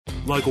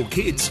Local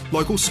kids,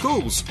 local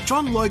schools.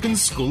 John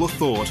Logan's School of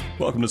Thought.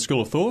 Welcome to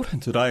School of Thought,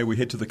 and today we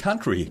head to the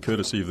country,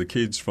 courtesy of the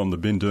kids from the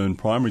Bindern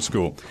Primary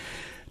School.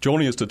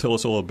 Joining us to tell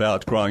us all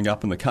about growing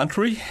up in the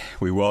country,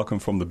 we welcome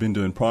from the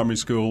Bindern Primary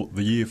School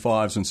the Year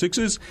 5s and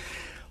 6s,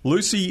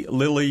 Lucy,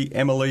 Lily,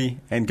 Emily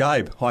and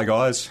Gabe. Hi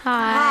guys.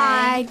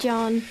 Hi,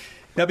 John.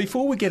 Now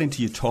before we get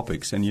into your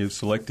topics, and you've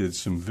selected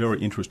some very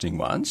interesting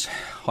ones,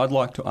 I'd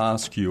like to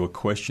ask you a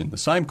question, the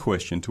same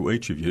question to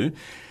each of you,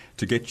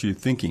 to get you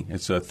thinking.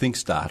 It's a think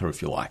starter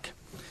if you like.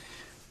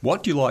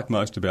 What do you like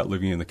most about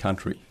living in the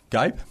country?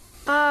 Gabe?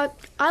 I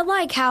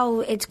like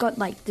how it's got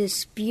like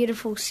this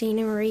beautiful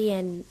scenery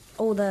and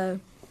all the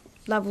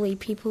lovely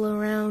people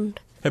around.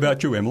 How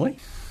about you, Emily?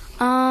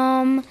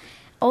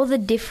 All the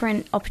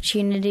different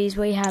opportunities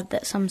we have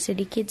that some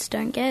city kids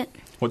don't get.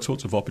 What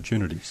sorts of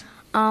opportunities?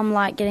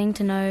 Like getting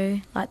to know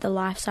like the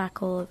life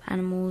cycle of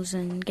animals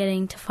and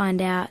getting to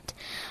find out,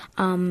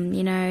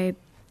 the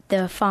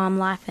farm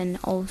life and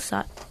all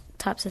such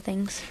types of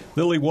things.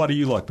 Lily, why do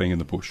you like being in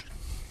the bush?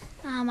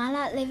 I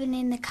like living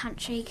in the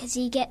country because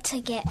you get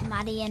to get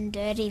muddy and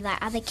dirty. Like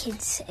other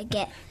kids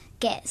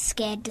get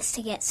scared just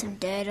to get some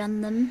dirt on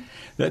them.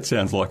 That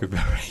sounds like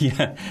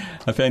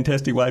a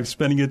fantastic way of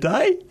spending a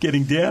day,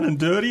 getting down and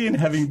dirty and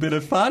having a bit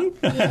of fun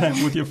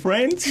with your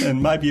friends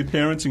and maybe your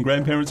parents and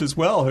grandparents as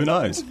well. Who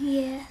knows?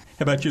 Yeah.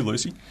 How about you,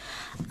 Lucy?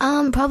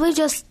 Probably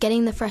just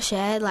getting the fresh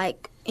air.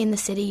 Like in the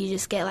city, you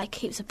just get like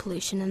heaps of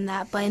pollution and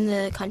that, but in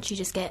the country, you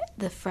just get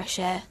the fresh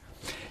air.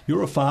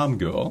 You're a farm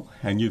girl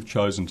and you've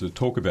chosen to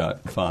talk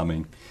about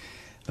farming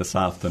this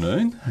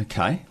afternoon.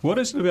 Okay. What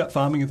is it about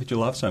farming that you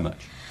love so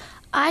much?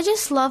 I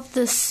just love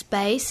the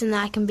space and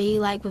that I can be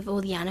like with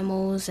all the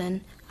animals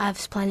and I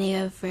have plenty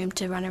of room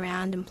to run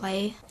around and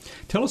play.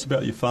 Tell us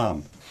about your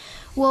farm.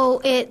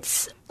 Well,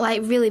 it's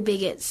like really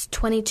big. It's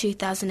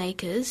 22,000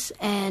 acres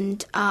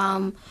and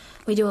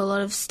we do a lot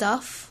of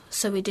stuff.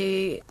 So we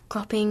do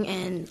cropping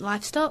and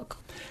livestock.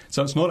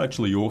 So it's not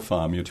actually your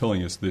farm. You're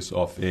telling us this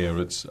off air.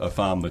 It's a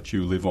farm that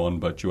you live on,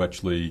 but your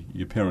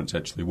parents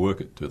actually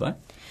work it, do they?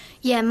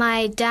 Yeah,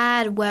 my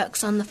dad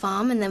works on the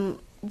farm and then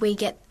we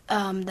get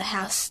the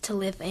house to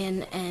live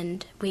in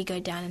and we go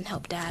down and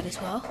help Dad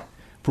as well.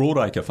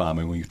 Broadacre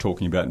farming we're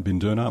talking about in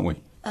Bindern, aren't we?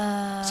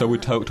 So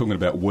we're talking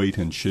about wheat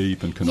and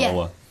sheep and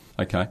canola.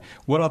 Yeah. Okay.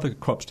 What other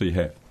crops do you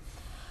have?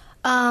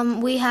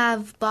 We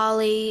have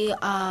barley,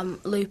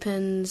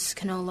 lupins,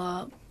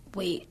 canola,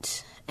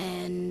 wheat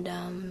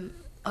and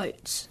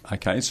oats.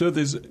 Okay, so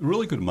there's a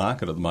really good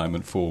market at the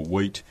moment for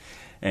wheat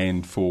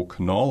and for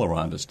canola,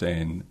 I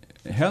understand.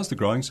 How's the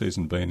growing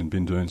season been in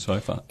Bindern so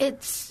far?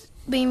 It's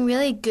been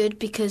really good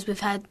because we've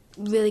had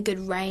really good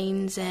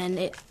rains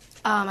and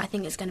I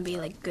think it's going to be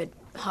like good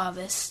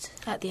harvest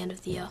at the end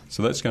of the year.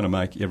 So that's going to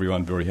make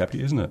everyone very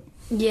happy, isn't it?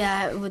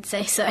 Yeah, I would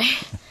say so.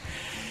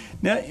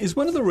 Now, is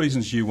one of the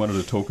reasons you wanted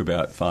to talk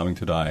about farming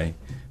today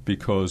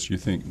because you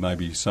think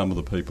maybe some of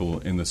the people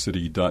in the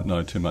city don't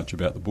know too much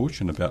about the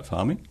bush and about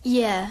farming?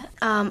 Yeah,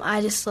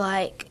 I just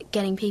like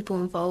getting people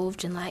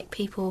involved and like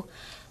people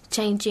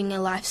changing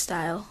a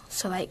lifestyle,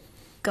 so like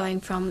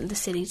going from the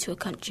city to a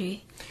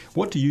country.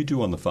 What do you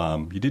do on the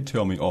farm? You did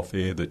tell me off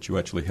air that you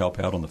actually help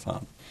out on the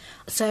farm.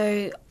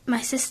 So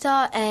my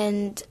sister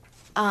and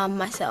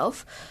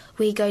myself,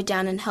 we go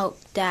down and help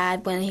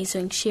Dad when he's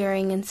doing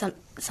shearing and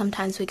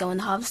sometimes we go in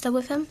the harvester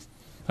with him.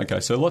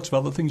 Okay, so lots of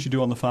other things you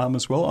do on the farm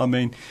as well. I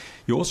mean,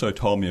 you also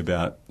told me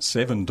about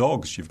 7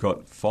 dogs. You've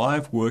got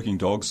 5 working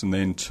dogs and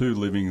then 2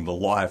 living the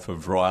life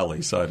of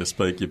Riley, so to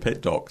speak, your pet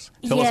dogs.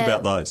 Tell us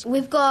about those.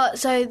 We've got,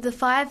 so the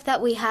 5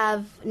 that we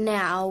have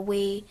now,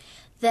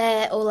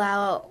 they're all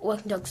our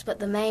working dogs, but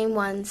the main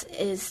ones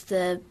is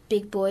the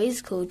big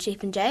boys called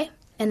Jeep and Jay.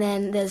 And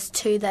then there's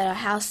 2 that are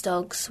house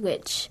dogs,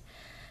 which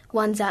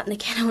one's out in the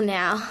kennel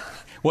now.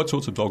 What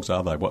sorts of dogs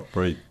are they? What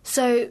breed?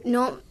 So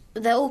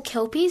they're all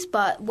Kelpies,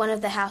 but one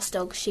of the house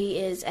dogs, she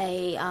is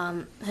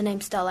her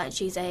name's Stella, and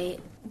she's a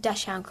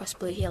Dachshund cross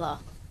blue heeler.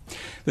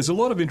 There's a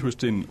lot of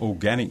interest in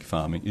organic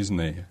farming, isn't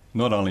there?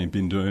 Not only in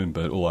Bindern,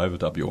 but all over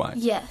WA.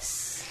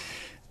 Yes.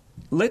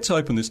 Let's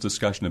open this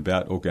discussion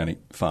about organic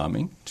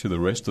farming to the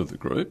rest of the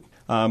group.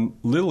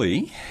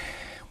 Lily,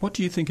 what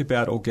do you think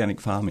about organic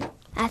farming?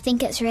 I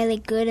think it's really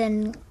good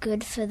and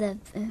good for the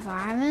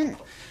environment.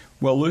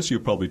 Well, Lucy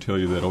will probably tell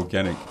you that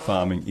organic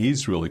farming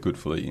is really good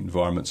for the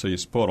environment, so you're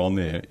spot on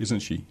there,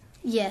 isn't she?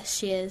 Yes,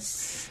 she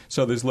is.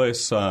 So there's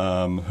less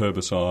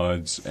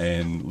herbicides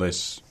and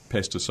less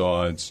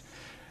pesticides.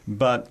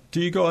 But do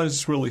you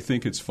guys really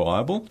think it's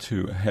viable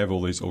to have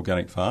all these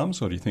organic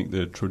farms, or do you think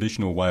the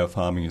traditional way of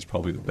farming is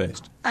probably the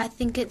best? I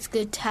think it's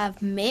good to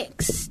have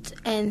mixed,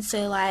 and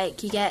so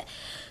like you get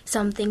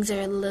some things that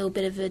are a little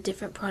bit of a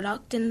different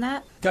product in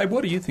that. Gabe,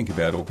 what do you think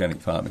about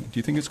organic farming? Do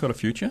you think it's got a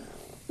future?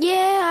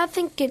 Yeah, I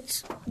think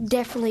it's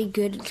definitely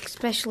good,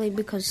 especially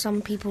because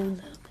some people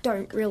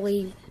don't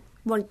really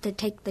want to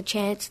take the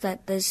chance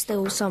that there's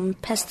still some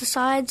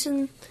pesticides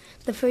in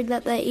the food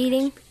that they're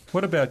eating.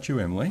 What about you,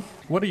 Emily?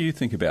 What do you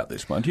think about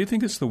this one? Do you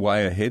think it's the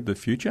way ahead, the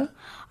future?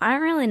 I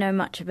don't really know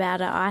much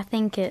about it. I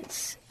think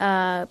it's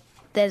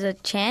there's a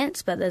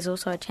chance, but there's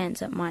also a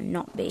chance it might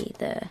not be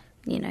the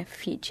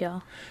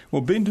future.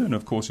 Well, Bindoon,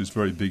 of course, is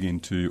very big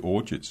into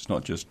orchards. It's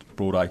not just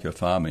broadacre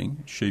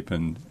farming, sheep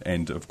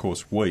and of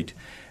course, wheat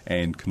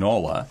and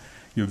canola.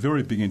 You're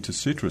very big into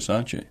citrus,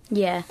 aren't you?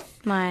 Yeah,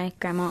 my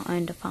grandma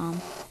owned a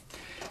farm.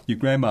 Your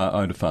grandma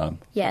owned a farm?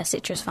 Yeah, a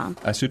citrus farm.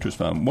 A citrus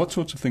farm. What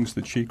sorts of things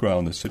did she grow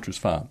on the citrus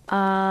farm?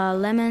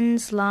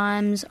 Lemons,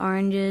 limes,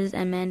 oranges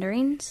and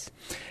mandarins.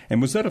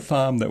 And was that a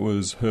farm that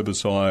was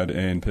herbicide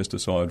and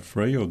pesticide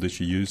free, or did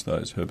she use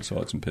those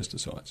herbicides and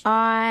pesticides?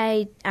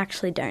 I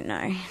actually don't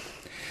know.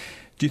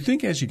 Do you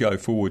think as you go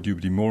forward you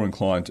would be more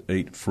inclined to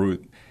eat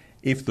fruit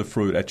if the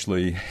fruit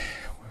actually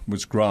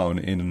was grown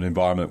in an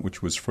environment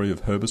which was free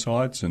of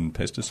herbicides and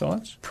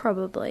pesticides?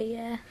 Probably,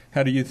 yeah.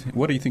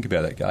 What do you think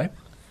about that, Gabe?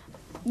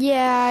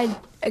 Yeah,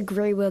 I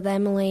agree with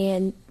Emily,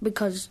 and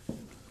because,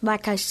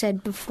 like I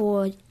said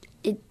before,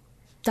 it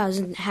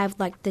doesn't have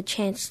the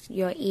chance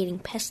you're eating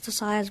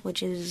pesticides,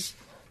 which is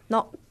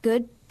not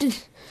good.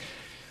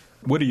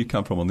 Where do you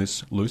come from on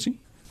this, Lucy?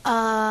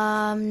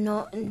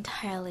 Not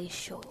entirely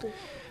sure.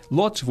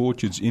 Lots of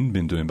orchards in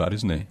Bindoon, but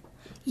isn't there?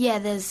 Yeah,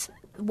 there's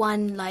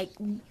one right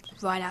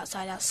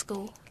outside our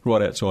school.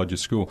 Right outside your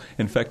school.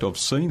 In fact, I've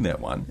seen that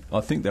one.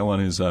 I think that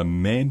one is a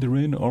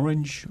mandarin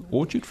orange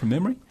orchard from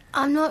memory.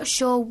 I'm not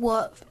sure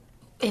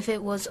if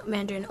it was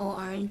mandarin or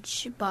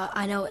orange, but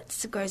I know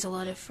it grows a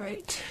lot of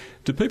fruit.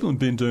 Do people in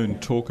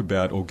Bindoon talk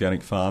about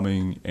organic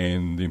farming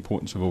and the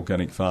importance of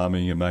organic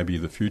farming and maybe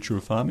the future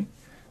of farming?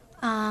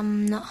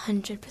 Not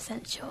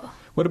 100% sure.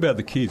 What about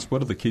the kids? What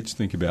do the kids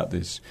think about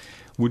this?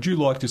 Would you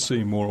like to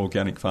see more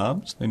organic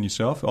farms than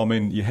yourself? I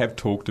mean, you have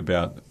talked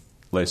about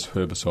less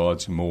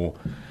herbicides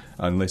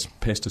and less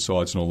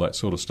pesticides and all that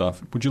sort of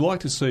stuff. Would you like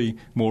to see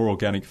more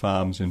organic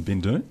farms in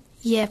Bindoon?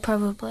 Yeah,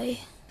 probably.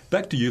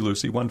 Back to you,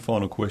 Lucy. One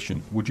final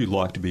question. Would you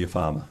like to be a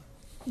farmer?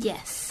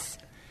 Yes.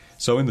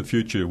 So in the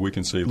future, we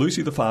can see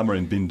Lucy the farmer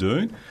in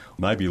Bindoon,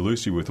 maybe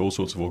Lucy with all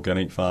sorts of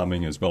organic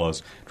farming as well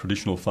as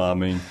traditional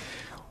farming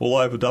all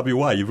over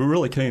WA. You're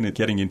really keen at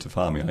getting into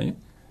farming, are you?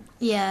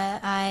 Yeah,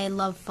 I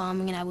love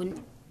farming and I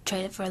wouldn't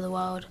trade it for the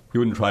world.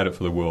 You wouldn't trade it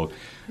for the world.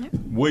 Nope.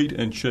 Wheat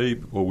and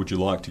sheep, or would you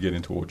like to get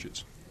into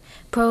orchards?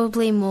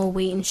 Probably more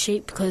wheat and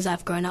sheep because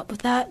I've grown up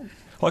with that.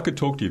 I could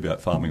talk to you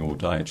about farming all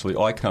day, actually.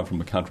 I come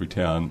from a country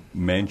town,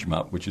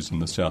 Manjimup, which is in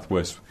the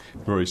southwest,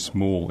 very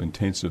small,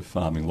 intensive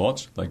farming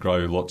lots. They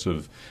grow lots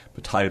of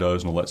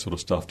potatoes and all that sort of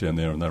stuff down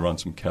there, and they run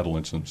some cattle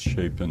and some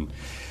sheep, and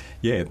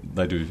yeah,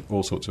 they do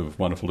all sorts of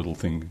wonderful little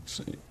things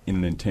in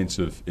an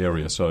intensive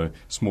area, so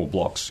small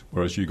blocks,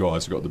 whereas you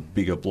guys have got the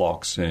bigger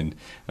blocks, and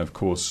of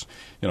course,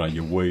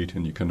 your wheat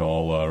and your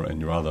canola and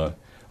your other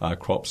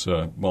crops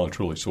are well and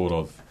truly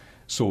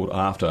sought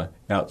after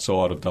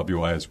outside of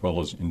WA as well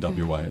as in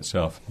WA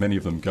itself. Many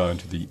of them go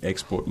into the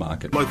export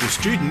market. Local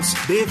students,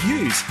 their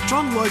views.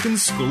 John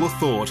Logan's School of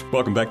Thought.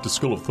 Welcome back to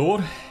School of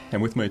Thought,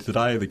 and with me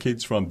today are the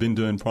kids from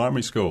Bindoon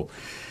Primary School.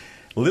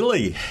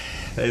 Lily,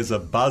 there's a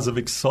buzz of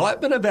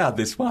excitement about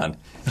this one.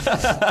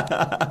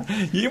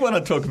 You want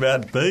to talk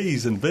about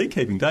bees and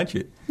beekeeping, don't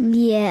you?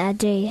 Yeah, I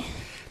do.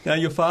 Now,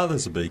 your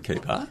father's a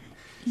beekeeper.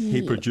 Yeah.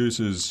 He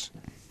produces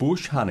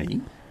bush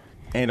honey.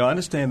 And I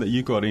understand that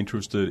you got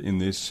interested in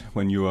this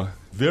when you were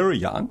very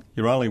young.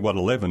 You're only,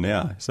 11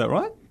 now, is that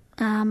right?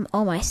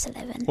 Almost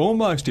 11.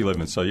 Almost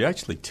 11, so you're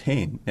actually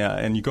 10 now,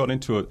 and you got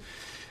into it,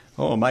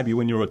 maybe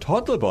when you were a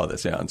toddler by the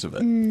sounds of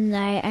it.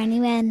 No,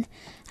 only when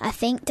I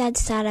think Dad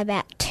started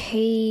about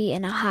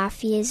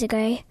 2.5 years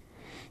ago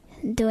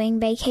doing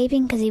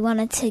beekeeping because he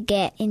wanted to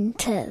get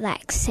into,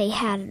 see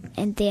how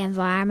the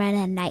environment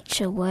and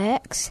nature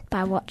works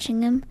by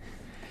watching them.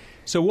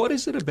 So what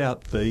is it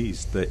about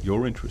bees that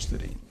you're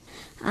interested in?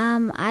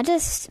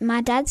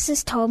 My dad's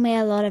just told me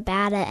a lot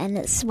about it, and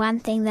it's one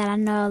thing that I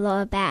know a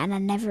lot about, and I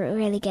never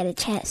really get a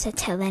chance to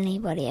tell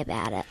anybody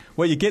about it.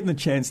 Well, you're getting the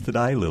chance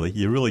today, Lily.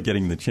 You're really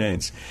getting the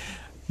chance.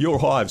 Your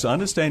hives, I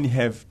understand you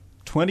have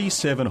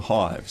 27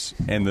 hives,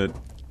 and that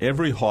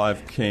every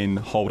hive can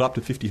hold up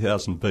to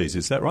 50,000 bees.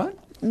 Is that right?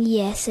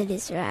 Yes, it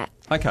is right.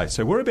 Okay,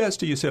 so whereabouts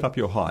do you set up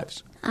your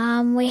hives?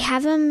 We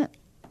have them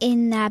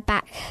in our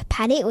back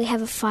paddock. We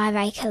have a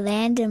 5-acre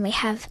land, and we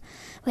have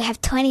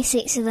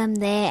 26 of them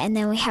there, and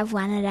then we have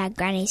one at our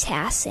granny's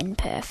house in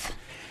Perth.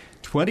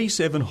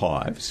 27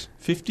 hives,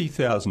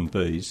 50,000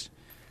 bees.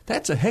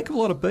 That's a heck of a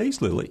lot of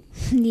bees, Lily.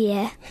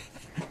 Yeah.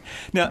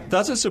 Now,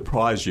 does it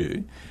surprise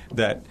you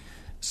that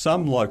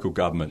some local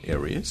government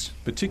areas,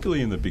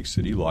 particularly in the big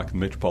city like the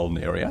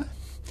metropolitan area,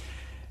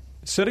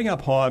 setting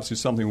up hives is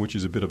something which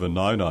is a bit of a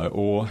no-no,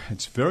 or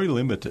it's very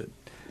limited?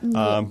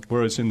 Yeah.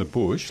 Whereas in the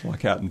bush,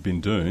 like out in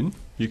Bindoon,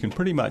 you can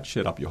pretty much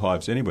set up your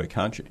hives anywhere,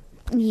 can't you?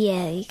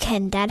 Yeah, you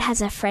can. Dad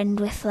has a friend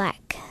with,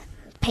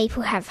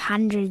 people have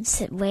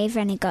hundreds. We've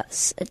only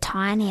got a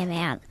tiny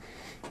amount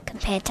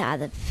compared to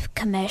other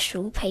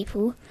commercial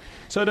people.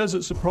 So does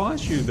it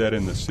surprise you that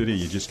in the city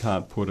you just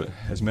can't put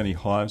as many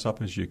hives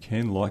up as you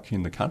can, like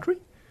in the country?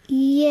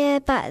 Yeah,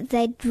 but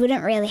they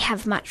wouldn't really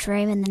have much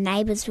room, and the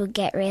neighbours would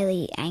get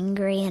really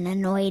angry and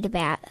annoyed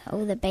about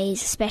all the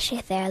bees, especially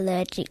if they're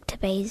allergic to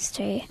bees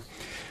too.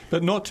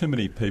 But not too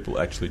many people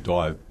actually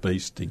die of bee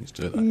stings,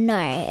 do they? No,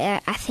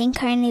 I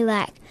think only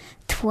like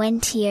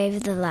 20 over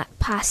the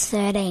past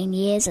 13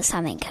 years or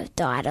something have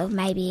died, or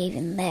maybe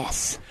even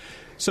less.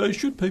 So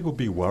should people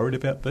be worried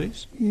about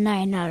bees?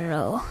 No, not at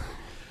all.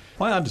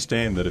 I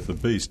understand that if a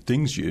bee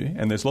stings you,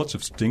 and there's lots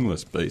of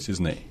stingless bees,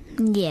 isn't there?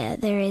 Yeah,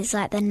 there is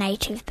like the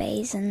native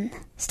bees and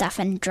stuff,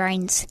 and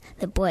drones.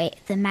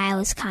 The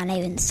males can't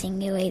even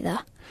sting you either.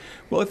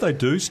 Well, if they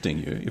do sting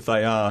you, if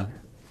they are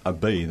a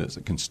bee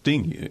that can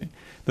sting you,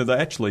 then they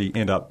actually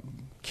end up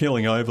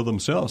killing over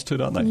themselves too,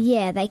 don't they?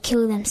 Yeah, they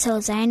kill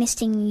themselves. They only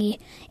sting you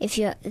if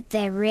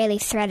they're really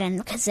threatened,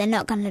 because they're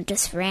not going to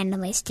just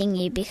randomly sting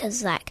you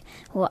because,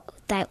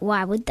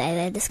 why would they?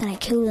 They're just going to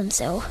kill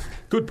themselves.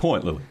 Good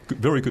point, Lily.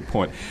 Very good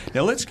point.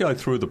 Now let's go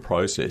through the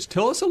process.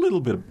 Tell us a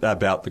little bit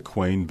about the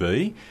queen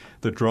bee,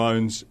 the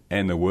drones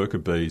and the worker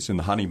bees in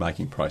the honey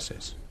making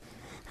process.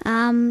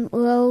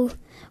 Well,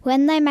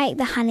 when they make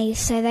the honey,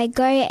 so they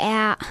go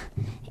out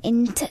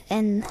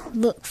and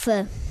look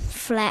for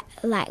flat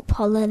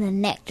pollen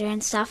and nectar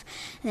and stuff,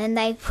 and then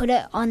they put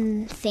it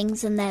on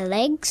things on their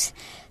legs.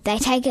 They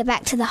take it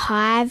back to the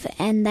hive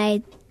and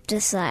they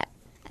just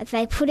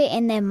they put it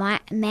in their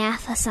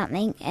mouth or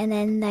something, and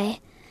then they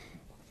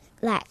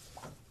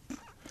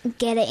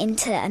get it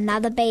into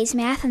another bee's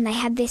mouth, and they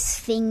have this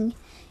thing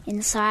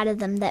inside of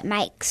them that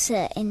makes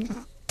it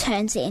and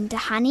turns it into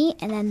honey,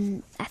 and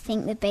then I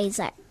think the bees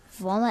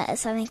vomit or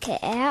something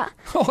out.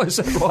 Oh, is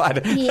that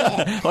right?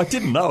 Yeah. I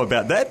didn't know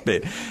about that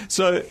bit.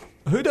 So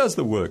who does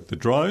the work? The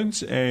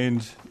drones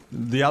and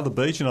the other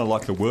bees,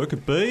 like the worker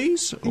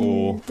bees?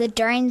 Or The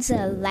drones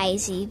are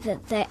lazy,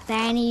 but they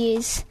only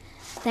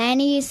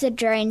use the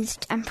drones,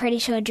 I'm pretty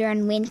sure,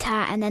 during winter,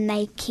 and then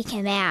they kick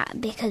them out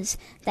because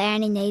they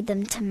only need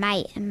them to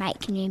mate and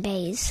make new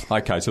bees.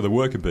 Okay, so the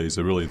worker bees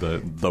are really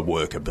the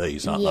worker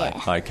bees, aren't Yeah.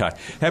 they? Okay.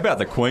 How about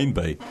the queen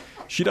bee?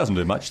 She doesn't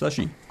do much, does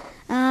she?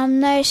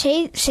 No,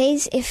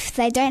 she's if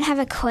they don't have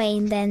a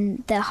queen,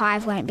 then the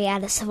hive won't be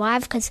able to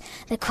survive, because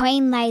the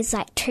queen lays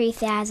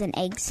 2,000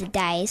 eggs a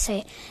day,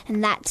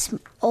 and that's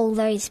all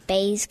those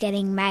bees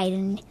getting made,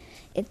 and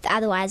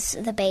otherwise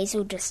the bees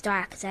will just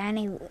die because they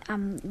only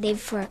live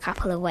for a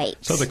couple of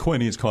weeks. So the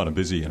queen is kind of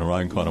busy in her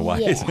own kind of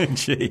way, Yeah. isn't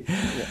she?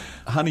 Yeah.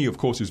 Honey, of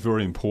course, is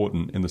very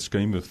important in the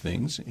scheme of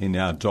things in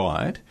our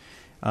diet.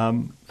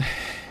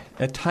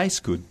 It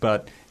tastes good,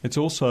 but it's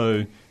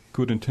also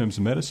good in terms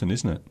of medicine,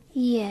 isn't it?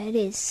 Yeah, it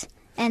is.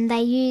 And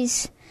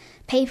some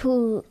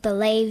people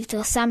believe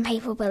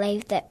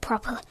that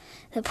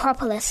the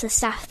propolis, the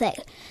stuff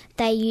that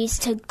they use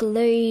to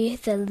glue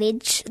the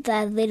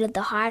lid of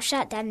the hive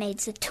shut, that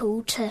needs a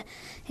tool to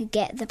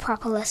get the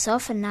propolis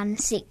off and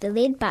unstick the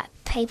lid, but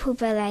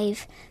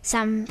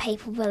some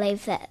people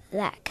believe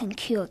that can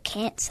cure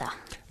cancer.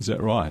 Is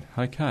that right?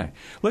 Okay.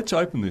 Let's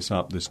open this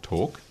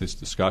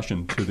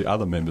discussion, to the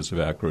other members of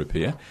our group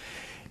here.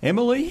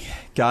 Emily,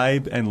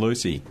 Gabe and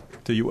Lucy,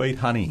 do you eat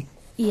honey?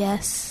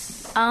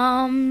 Yes.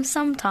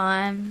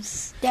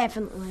 Sometimes.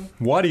 Definitely.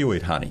 Why do you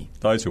eat honey?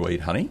 Those who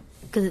eat honey?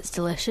 Because it's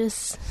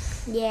delicious.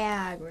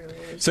 Yeah, I agree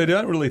with you. So you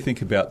don't really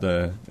think about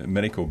the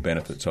medical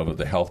benefits of it,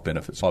 the health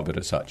benefits of it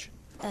as such?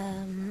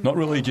 Not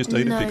really, just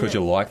eat it because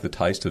you like the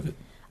taste of it?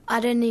 I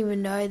didn't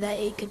even know that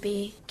it could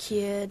be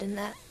cured and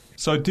that.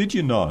 So did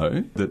you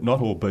know that not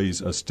all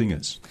bees are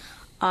stingers?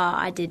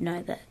 I did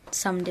know that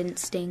some didn't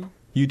sting.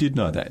 You did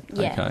know that?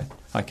 Yeah.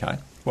 Okay.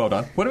 Well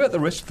done. What about the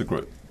rest of the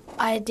group?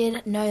 I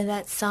did know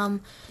that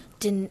some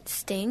didn't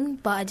sting,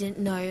 but I didn't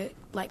know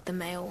the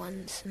male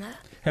ones and that.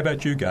 How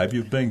about you, Gabe?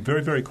 You're being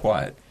very, very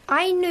quiet.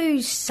 I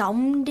knew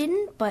some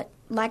didn't, but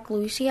like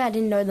Lucy, I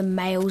didn't know the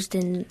males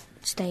didn't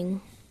sting.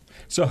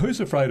 So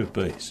who's afraid of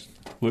bees?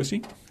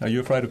 Lucy, are you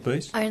afraid of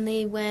bees?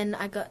 Only when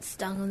I got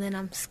stung, and then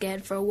I'm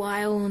scared for a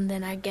while, and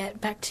then I get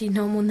back to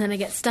normal, and then I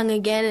get stung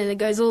again, and it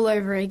goes all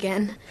over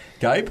again.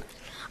 Gabe?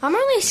 I'm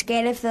only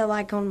scared if they're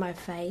on my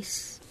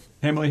face.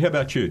 Emily, how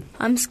about you?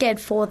 I'm scared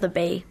for the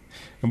bee.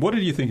 And what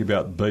did you think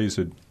about bees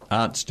that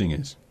aren't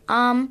stingers?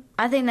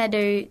 I think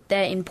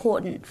they're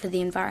important for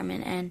the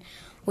environment, and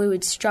we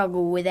would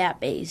struggle without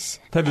bees.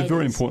 They have a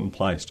very important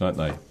place, don't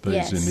they?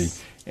 Bees Yes. in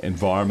the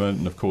environment,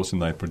 and of course,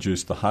 and they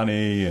produce the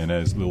honey, and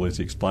as Lily's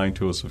explained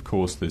to us, of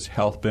course, there's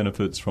health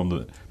benefits from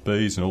the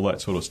bees and all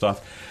that sort of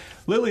stuff.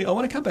 Lily, I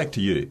want to come back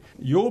to you.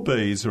 Your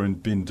bees are in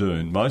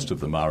Bindoon, most of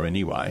them are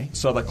anyway,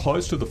 so they're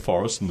close to the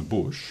forest and the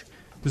bush.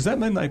 Does that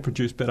mean they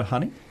produce better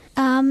honey?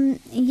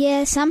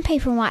 Yeah, some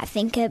people might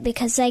think it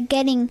because they're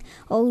getting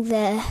all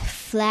the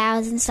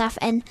flowers and stuff,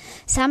 and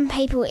some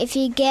people, if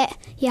you get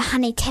your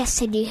honey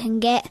tested, you can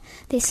get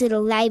this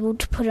little label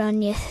to put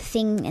on your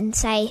thing and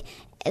say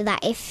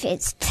that if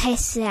it's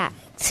tested out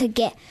to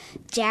get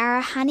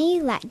Jarrah honey,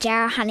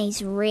 Jarrah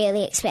honey's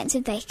really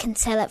expensive. They can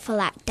sell it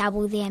for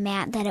double the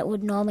amount that it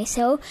would normally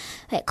sell.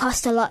 It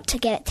costs a lot to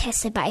get it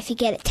tested, but if you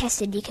get it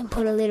tested, you can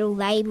put a little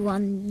label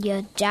on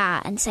your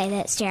jar and say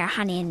that it's Jarrah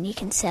honey, and you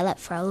can sell it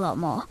for a lot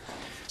more.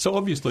 So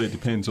obviously it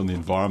depends on the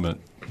environment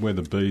where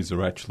the bees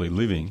are actually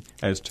living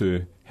as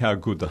to how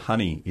good the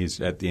honey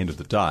is at the end of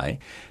the day.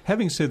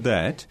 Having said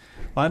that,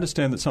 I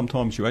understand that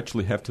sometimes you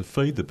actually have to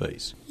feed the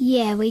bees.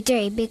 Yeah, we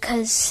do,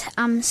 because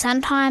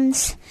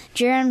sometimes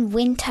during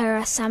winter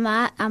or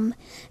summer,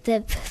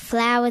 the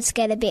flowers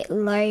get a bit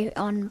low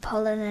on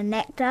pollen and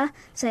nectar,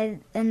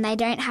 and they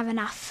don't have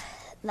enough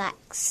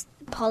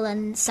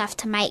pollen stuff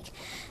to make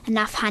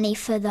enough honey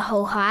for the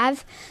whole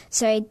hive.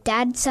 So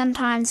Dad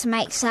sometimes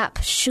makes up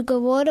sugar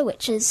water,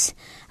 which is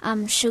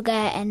sugar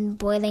and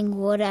boiling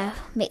water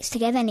mixed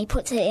together, and he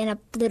puts it in a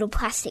little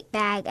plastic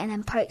bag and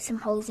then pokes some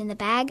holes in the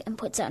bag and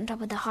puts it on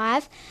top of the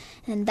hive,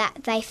 and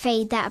that they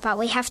feed that. But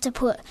we have to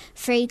put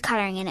food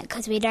colouring in it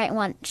because we don't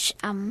want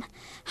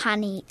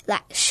honey,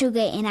 like sugar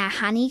in our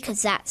honey,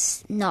 because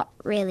that's not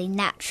really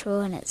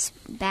natural and it's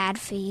bad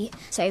for you.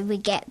 So we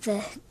get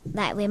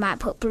we might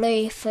put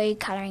blue food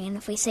colouring, and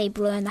if we see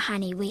blue in the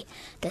honey, we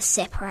just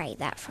separate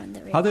that from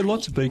the real Are there honey.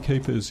 lots of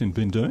beekeepers in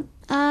Bindoon?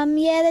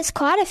 Yeah, there's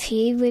quite a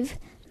few.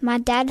 My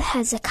dad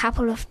has a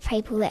couple of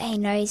people that he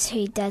knows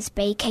who does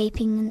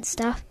beekeeping and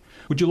stuff.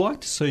 Would you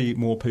like to see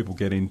more people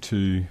get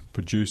into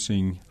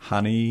producing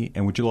honey,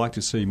 and would you like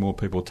to see more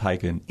people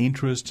take an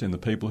interest in the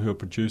people who are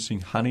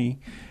producing honey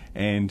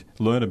and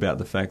learn about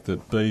the fact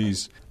that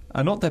bees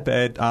are not that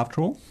bad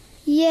after all?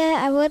 Yeah,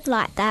 I would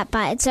like that,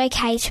 but it's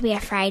okay to be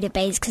afraid of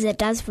bees because it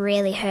does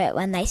really hurt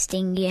when they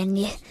sting you, and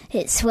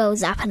it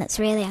swells up and it's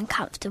really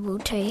uncomfortable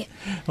too.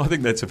 I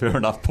think that's a fair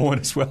enough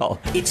point as well.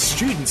 It's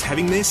students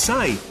having their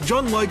say.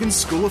 John Logan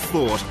School of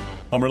Thought.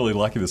 I'm really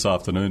lucky this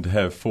afternoon to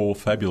have 4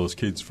 fabulous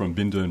kids from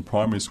Bindoon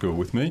Primary School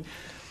with me.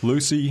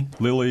 Lucy,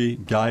 Lily,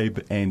 Gabe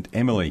and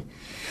Emily.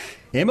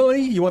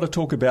 Emily, you want to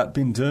talk about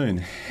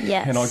Bindoon?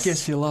 Yes. And I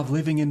guess you love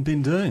living in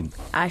Bindoon.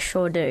 I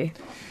sure do.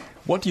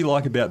 What do you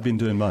like about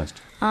Bindoon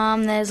most?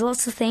 There's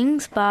lots of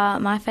things, but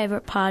my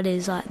favourite part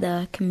is like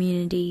the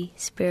community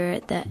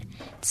spirit, that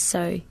it's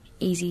so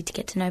easy to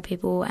get to know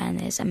people, and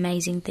there's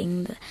amazing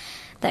things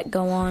that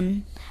go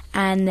on,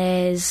 and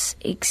there's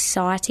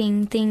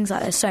exciting things,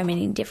 like there's so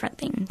many different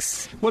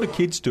things. What do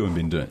kids do in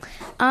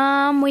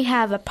Bindoon? We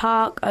have a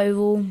park,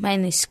 oval,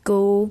 mainly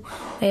school.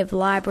 We have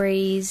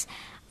libraries,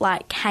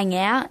 like hang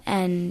out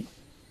and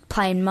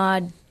play in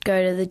mud,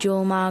 go to the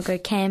Julimar, go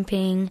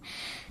camping.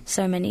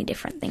 So many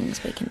different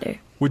things we can do.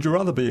 Would you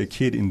rather be a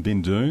kid in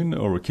Bindoon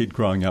or a kid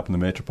growing up in the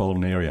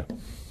metropolitan area?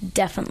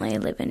 Definitely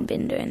live in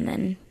Bindoon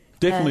than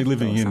Definitely Perth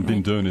living or in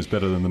something. Bindoon is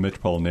better than the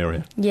metropolitan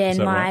area. Yeah, Is in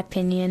that my right?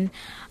 opinion.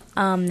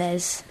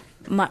 There's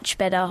much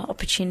better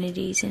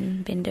opportunities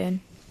in Bindoon.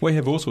 We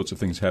have all sorts of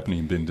things happening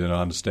in Bindoon.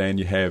 I understand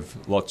you have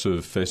lots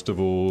of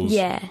festivals,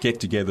 Yeah.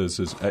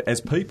 get-togethers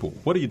as people.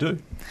 What do you do?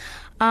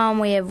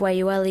 We have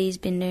Wayuwellies,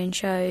 Bindoon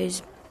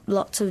shows,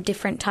 lots of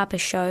different type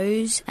of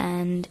shows,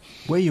 and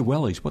Where you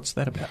wellies? What's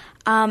that about?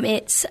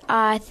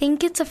 I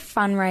think it's a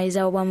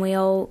fundraiser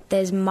when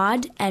there's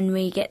mud and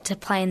we get to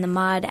play in the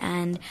mud,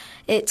 and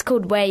it's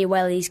called Wear Your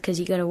Wellies because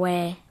you got to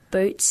wear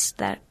boots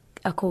that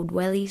are called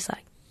wellies,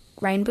 like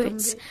rain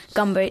boots,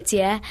 gum boots,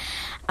 yeah.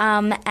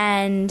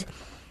 And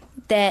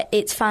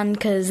it's fun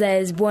because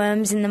there's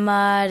worms in the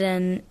mud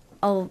and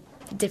all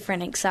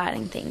different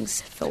exciting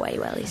things for Wear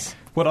Your Wellies.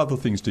 What other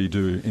things do you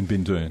do in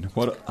Bindoon?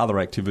 What other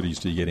activities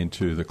do you get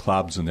into, the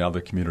clubs and the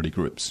other community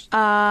groups?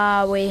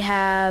 We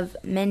have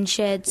Men's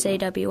Shed,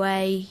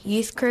 CWA,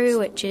 Youth Crew,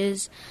 which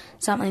is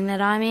something that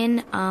I'm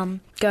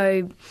in.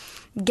 Go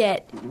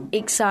get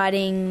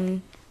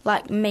exciting,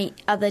 like meet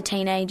other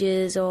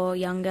teenagers or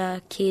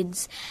younger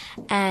kids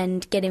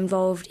and get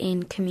involved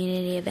in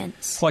community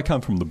events. Well, I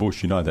come from the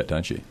bush, you know that,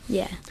 don't you?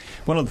 Yeah.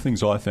 One of the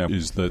things I found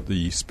is that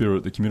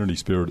the community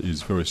spirit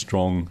is very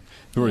strong,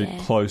 very Yeah.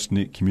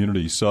 close-knit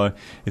community. So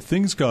if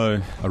things go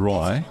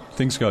awry,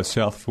 things go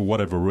south for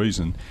whatever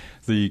reason,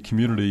 the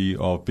community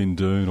of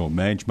Bindoon or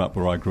Manjimup,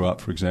 where I grew up,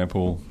 for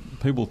example,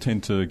 people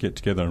tend to get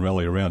together and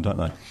rally around, don't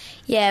they?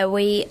 Yeah,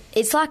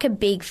 it's like a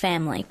big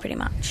family, pretty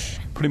much.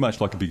 Pretty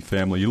much like a big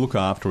family. You look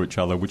after each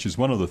other, which is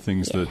one of the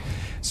things that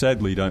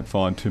sadly you don't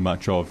find too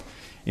much of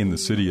in the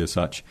city as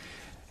such.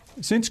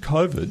 Since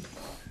COVID,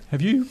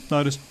 have you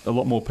noticed a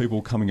lot more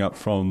people coming up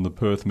from the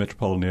Perth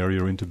metropolitan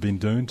area into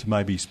Bindoon to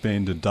maybe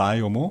spend a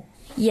day or more?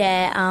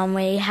 Yeah,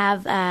 we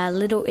have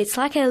it's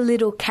like a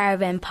little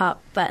caravan park,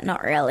 but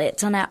not really.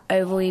 It's on our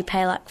oval. You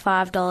pay like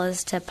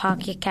 $5 to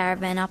park your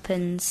caravan up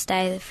and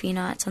stay a few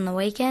nights on the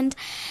weekend.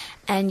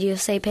 And you'll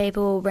see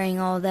people bring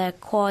all their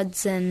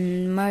quads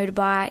and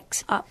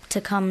motorbikes up to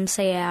come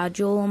see our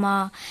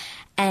Julimar.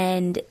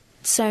 And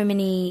so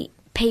many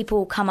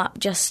people come up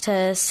just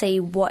to see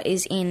what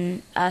is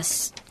in a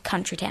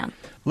country town.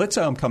 Let's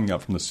say I'm coming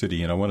up from the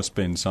city and I want to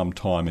spend some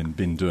time in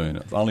Bindoon.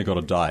 I've only got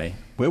a day.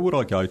 Where would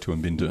I go to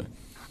in Bindoon?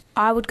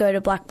 I would go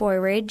to Black Boy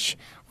Ridge,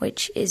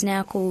 which is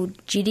now called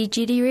Jitty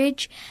Jitty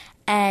Ridge,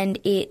 and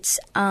it's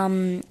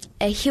a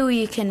hill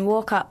you can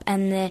walk up,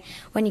 and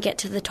when you get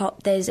to the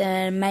top there's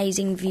an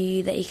amazing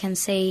view that you can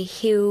see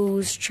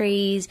hills,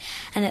 trees,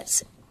 and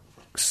it's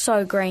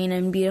so green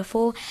and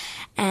beautiful.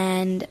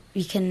 And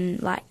you can,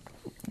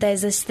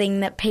 there's this thing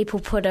that people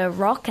put a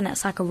rock, and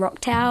it's like a rock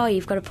tower.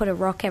 You've got to put a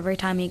rock every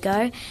time you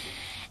go.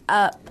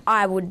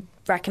 I would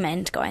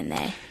recommend going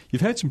there.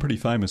 You've had some pretty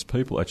famous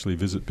people actually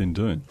visit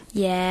Bindoon.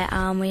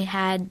 Yeah, we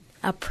had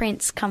a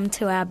prince come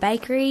to our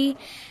bakery,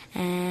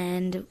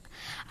 and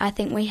I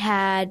think we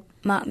had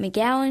Mark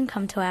McGowan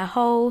come to our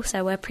hall,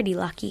 so we're pretty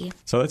lucky.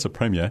 So that's a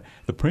premier.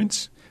 The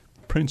Prince?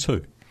 Prince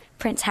who?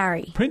 Prince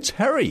Harry. Prince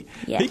Harry.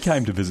 Yes. He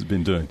came to visit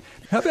Bindoon.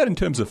 How about in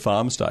terms of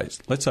farm stays?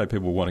 Let's say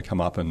people want to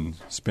come up and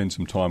spend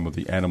some time with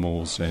the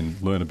animals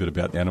and learn a bit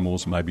about the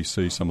animals, maybe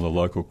see some of the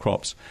local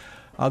crops.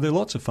 Are there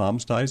lots of farm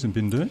stays in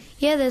Bindoon?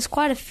 Yeah, there's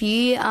quite a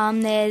few.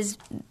 There's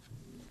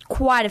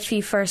quite a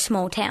few for a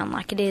small town.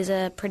 Like, it is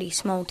a pretty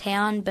small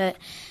town, but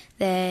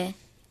there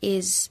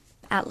is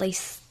at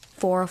least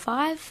 4 or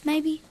 5,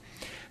 maybe.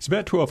 It's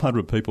about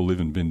 1,200 people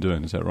live in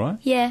Bindoon, is that right?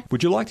 Yeah.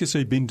 Would you like to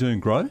see Bindoon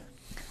grow?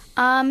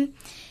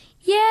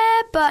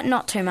 Yeah, but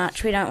not too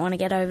much. We don't want to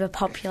get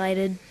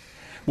overpopulated.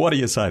 Why do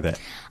you say that?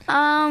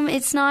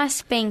 It's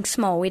nice being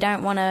small. We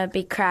don't want to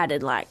be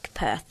crowded like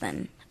Perth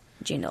and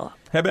Joondalup.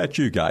 How about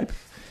you, Gabe?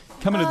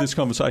 Coming to this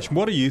conversation,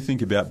 what do you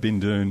think about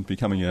Bindoon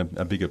becoming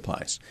a bigger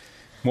place?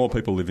 More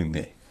people living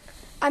there?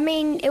 I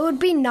mean, it would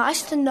be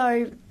nice to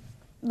know,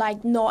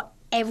 like, not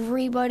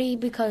everybody,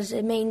 because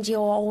it means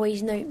you'll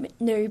always know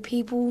new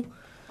people,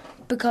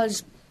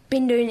 because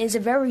Bindoon is a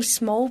very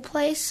small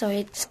place, so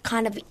it's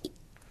kind of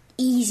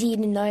easy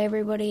to know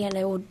everybody, and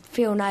it would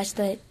feel nice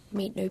to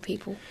meet new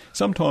people.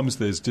 Sometimes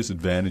there's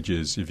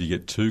disadvantages if you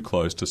get too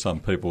close to some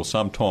people.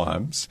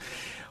 Sometimes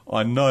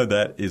I know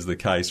that is the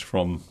case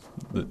from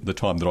the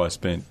time that I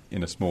spent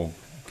in a small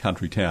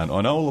country town.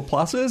 I know all the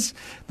pluses,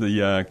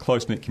 the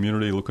close-knit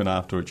community looking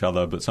after each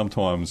other, but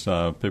sometimes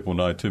people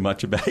know too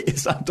much about you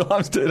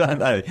sometimes too, don't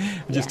they?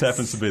 It just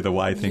happens to be the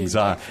way things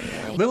are.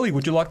 Lily,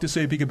 would you like to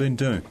see a bigger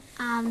Bindoon?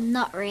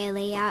 Not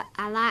really. I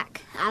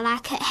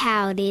like it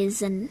how it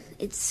is, and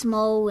it's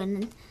small,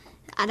 and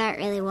I don't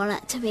really want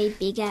it to be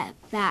bigger.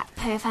 But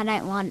Perth, I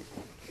don't want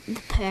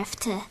the Perth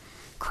to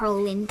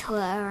crawl into it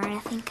or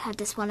anything. I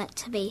just want it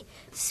to be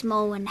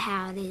small, and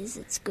how it is,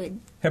 it's good.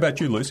 How about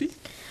you, Lucy?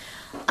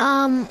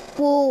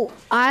 Well,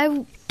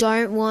 I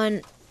don't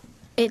want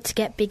it to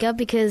get bigger,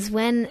 because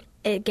when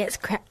it gets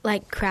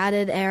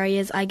crowded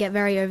areas, I get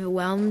very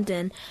overwhelmed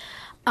and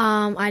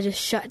I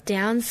just shut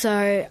down.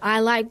 So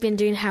I like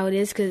Bindoon how it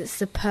is, because it's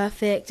the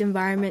perfect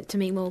environment to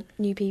meet more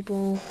new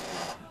people.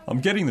 I'm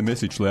getting the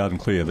message loud and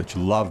clear that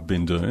you love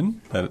Bindoon,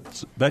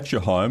 that that's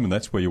your home and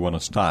that's where you want to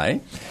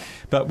stay.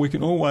 But we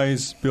can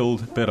always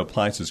build better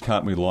places,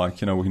 can't we? Like,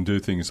 we can do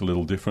things a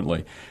little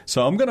differently.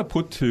 So I'm going to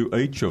put to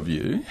each of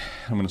you,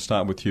 I'm going to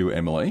start with you,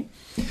 Emily.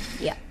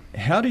 Yeah.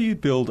 How do you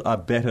build a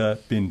better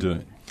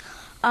Bindoon?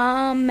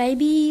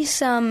 Maybe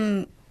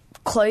some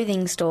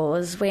clothing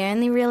stores. We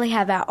only really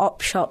have our op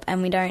shop,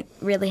 and we don't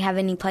really have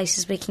any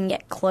places we can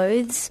get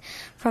clothes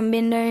from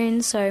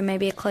Bindoon, so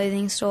maybe a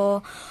clothing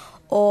store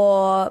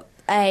or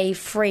a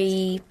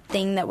free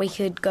thing that we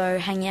could go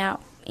hang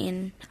out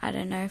in, I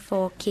don't know,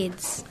 for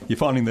kids. You're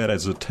finding that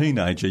as a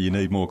teenager you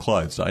need more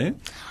clothes, are you?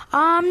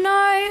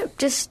 No,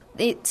 just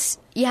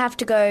you have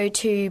to go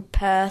to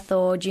Perth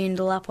or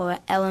Joondalup or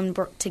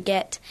Ellenbrook to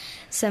get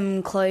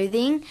some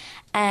clothing,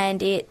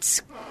 and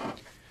it's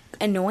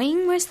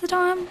annoying most of the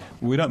time.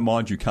 We don't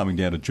mind you coming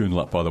down to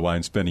Joondalup, by the way,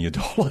 and spending your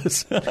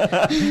dollars.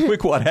 We're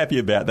quite happy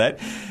about that.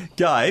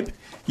 Gabe,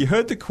 you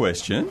heard the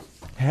question.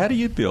 How do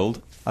you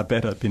build a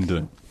better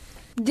Bindoon?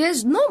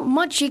 There's not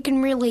much you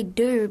can really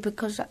do,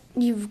 because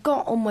you've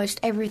got almost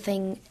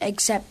everything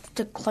except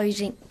the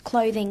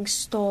clothing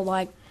store,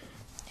 like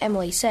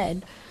Emily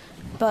said.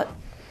 But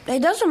it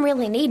doesn't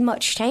really need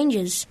much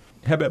changes.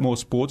 How about more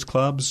sports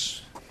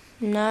clubs?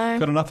 No.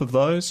 Got enough of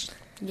those?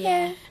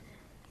 Yeah.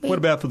 What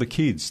about for the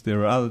kids?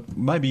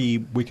 Maybe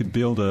we could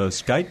build a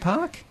skate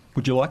park?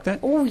 Would you like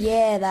that? Oh,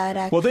 yeah, that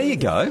actually. Well, there you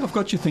go. I've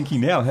got you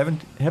thinking now,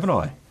 haven't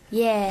I?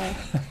 Yeah.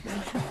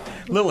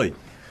 Lily,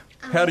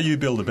 how do you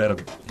build a better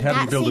Bindoon?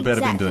 That's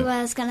exactly what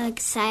I was going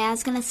to say. I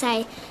was going to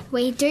say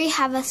we do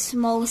have a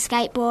small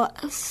skate park,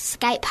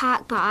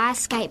 but I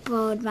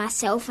skateboard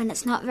myself, and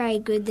it's not very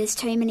good. There's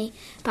too many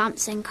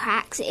bumps and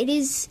cracks. It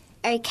is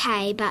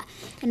okay,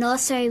 and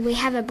also we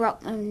have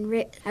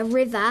a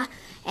river,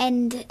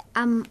 and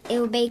it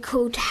would be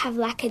cool to have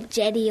like a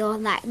jetty, or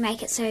like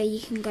make it so you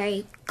can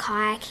go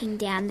kayaking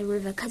down the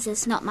river, because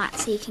there's not much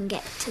so you can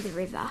get to the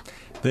river.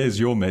 There's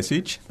your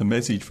message, the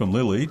message from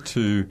Lily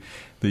to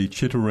the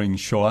Chittering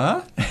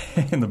Shire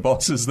and the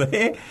bosses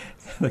there,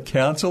 the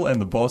council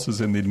and the bosses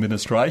in the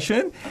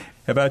administration.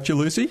 How about you,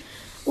 Lucy?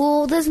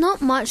 Well, there's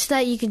not much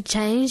that you can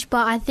change,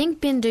 but I think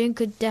Bindoon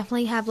could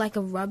definitely have like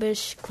a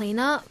rubbish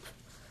cleanup,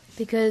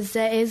 because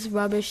there is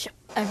rubbish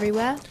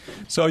everywhere.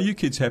 So are you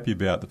kids happy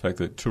about the fact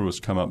that tourists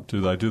come up? Do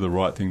they do the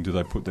right thing? Do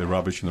they put their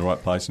rubbish in the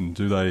right place? And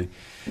do they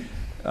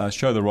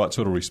show the right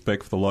sort of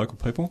respect for the local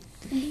people?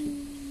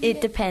 It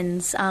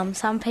depends.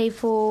 Some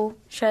people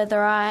show the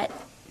right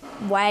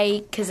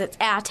way because it's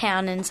our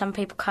town, and some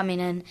people come in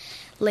and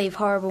leave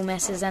horrible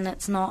messes, and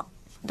it's not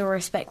the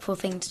respectful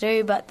thing to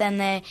do. But then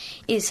there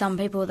is some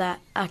people that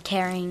are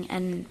caring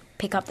and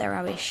pick up their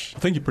rubbish. I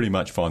think you pretty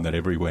much find that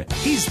everywhere.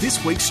 Here's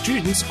this week's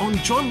students on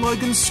John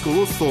Logan's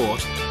School of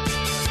Thought.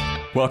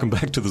 Welcome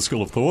back to the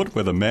School of Thought,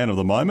 where the man of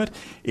the moment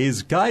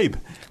is Gabe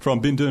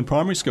from Bindoon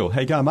Primary School. How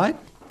you going, mate?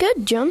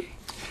 Good, John.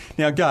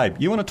 Now, Gabe,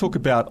 you want to talk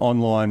about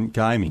online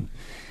gaming.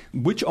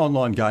 Which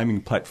online gaming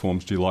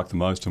platforms do you like the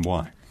most and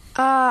why?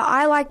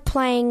 I like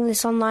playing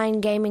this online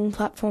gaming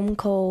platform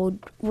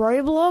called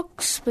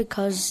Roblox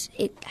because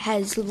it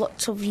has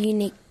lots of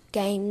unique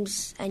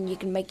games and you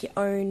can make your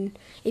own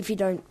if you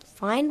don't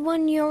find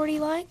one you already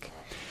like.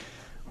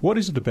 What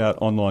is it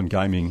about online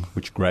gaming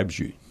which grabs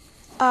you?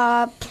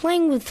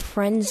 Playing with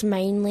friends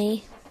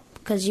mainly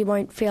because you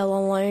won't feel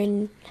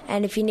alone,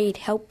 and if you need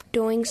help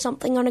doing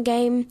something on a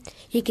game,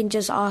 you can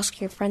just ask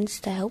your friends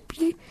to help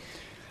you.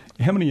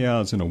 How many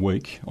hours in a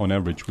week, on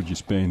average, would you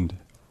spend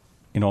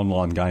in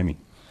online gaming?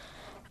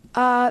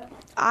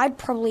 I'd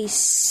probably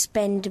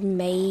spend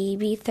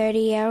maybe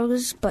 30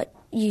 hours, but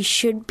you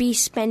should be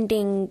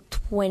spending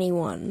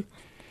 21.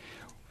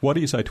 Why do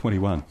you say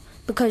 21?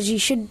 Because you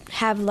should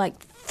have like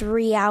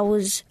 3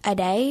 hours a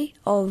day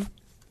of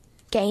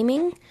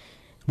gaming.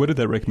 Where did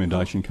that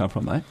recommendation come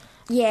from, mate?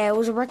 Yeah, it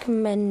was a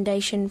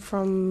recommendation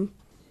from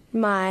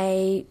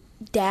my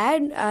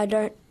dad. I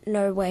don't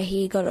know where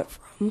he got it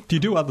from. Do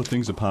you do other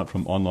things apart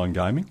from online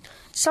gaming?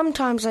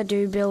 Sometimes I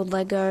do build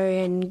Lego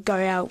and go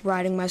out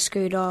riding my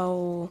scooter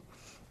or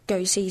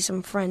go see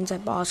some friends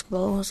at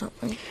basketball or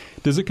something.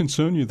 Does it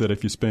concern you that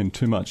if you spend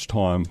too much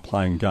time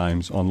playing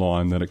games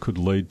online that it could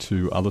lead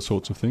to other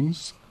sorts of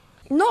things?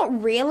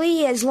 Not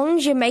really, as long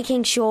as you're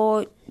making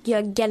sure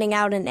you're getting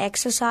out and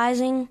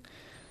exercising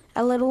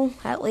a little,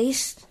 at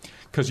least.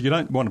 Because you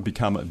don't want to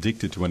become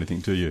addicted to anything,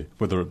 do you?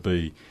 Whether it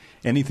be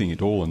anything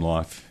at all in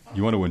life,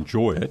 you want to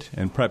enjoy it,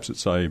 and perhaps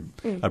it's a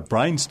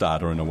brain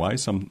starter in a way.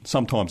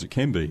 Sometimes it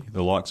can be,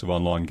 the likes of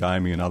online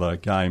gaming and other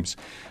games.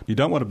 You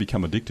don't want to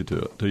become addicted to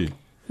it, do you?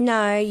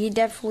 No, you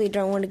definitely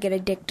don't want to get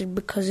addicted,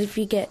 because if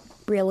you get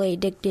really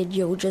addicted,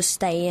 you'll just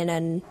stay in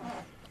and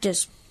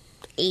just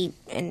eat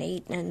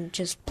and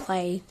just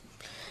play.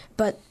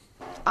 But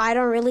I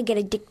don't really get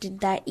addicted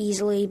that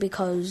easily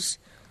because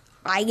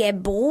I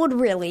get bored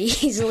really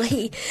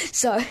easily.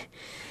 So, how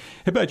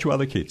about you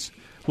other kids?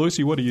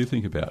 Lucy, what do you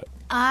think about it?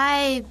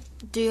 I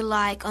do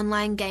like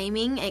online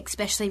gaming,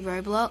 especially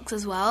Roblox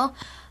as well.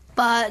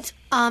 But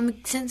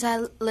since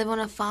I live on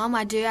a farm,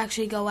 I do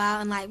actually go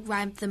out and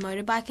ride the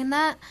motorbike and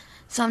that.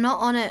 So I'm not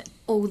on it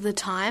all the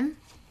time,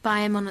 but I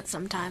am on it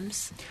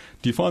sometimes.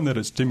 Do you find that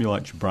it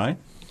stimulates your brain?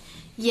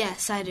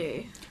 Yes, I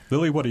do.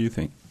 Lily, what do you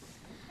think?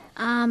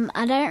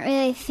 I don't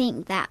really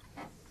think that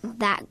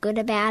good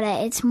about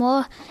it. It's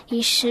more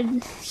you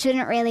shouldn't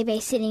really be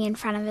sitting in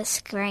front of a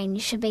screen.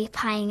 You should be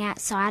playing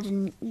outside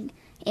and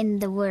in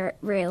the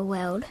real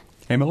world.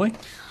 Emily?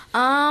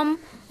 Well,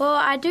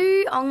 I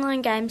do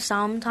online games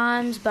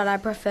sometimes, but I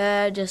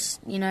prefer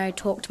just,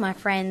 talk to my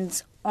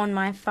friends on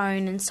my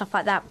phone and stuff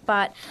like that.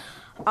 But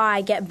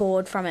I get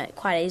bored from it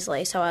quite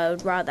easily, so I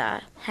would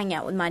rather hang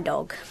out with my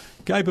dog.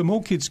 Gabe, are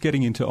more kids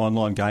getting into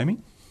online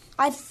gaming?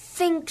 I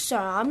think so.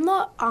 I'm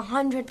not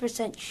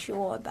 100%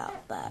 sure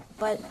about that,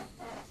 but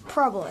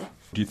probably.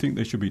 Do you think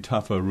there should be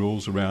tougher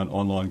rules around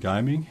online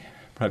gaming?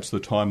 Perhaps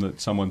the time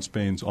that someone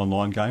spends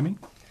online gaming?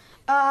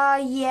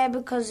 Yeah,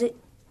 because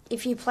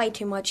if you play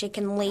too much, it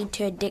can lead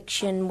to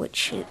addiction,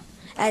 which,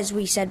 as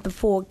we said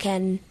before,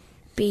 can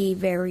be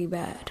very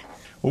bad.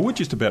 Well, we're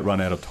just about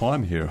run out of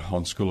time here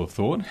on School of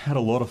Thought. Had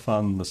a lot of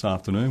fun this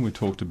afternoon. We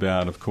talked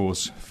about, of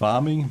course,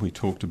 farming. We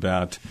talked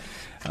about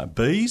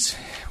bees.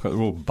 Got a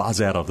real buzz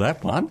out of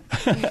that one.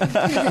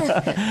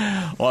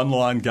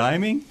 Online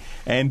gaming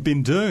and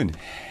Bindoon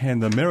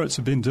and the merits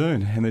of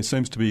Bindoon. And there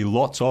seems to be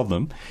lots of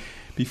them.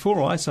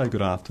 Before I say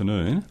good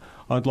afternoon,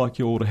 I'd like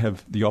you all to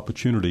have the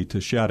opportunity to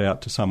shout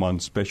out to someone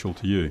special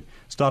to you.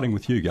 Starting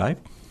with you, Gabe.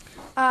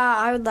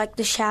 I would like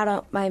to shout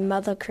out my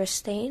mother,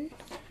 Christine.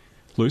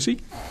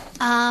 Lucy?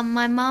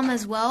 My mum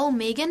as well,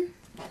 Megan.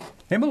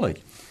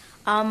 Emily?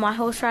 My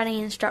horse riding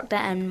instructor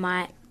and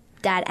my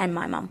dad and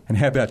my mum. And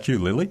how about you,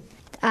 Lily?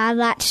 I'd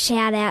like to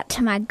shout out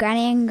to my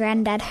granny and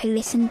granddad who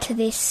listen to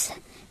this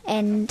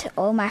and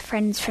all my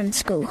friends from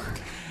school.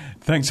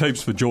 Thanks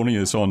heaps for joining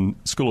us on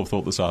School of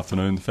Thought this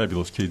afternoon, the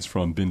fabulous kids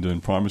from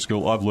Bindoon Primary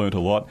School. I've learnt a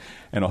lot,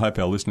 and I hope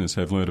our listeners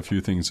have learnt a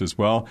few things as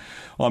well.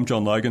 I'm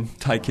John Logan.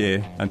 Take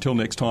care. Until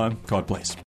next time, God bless.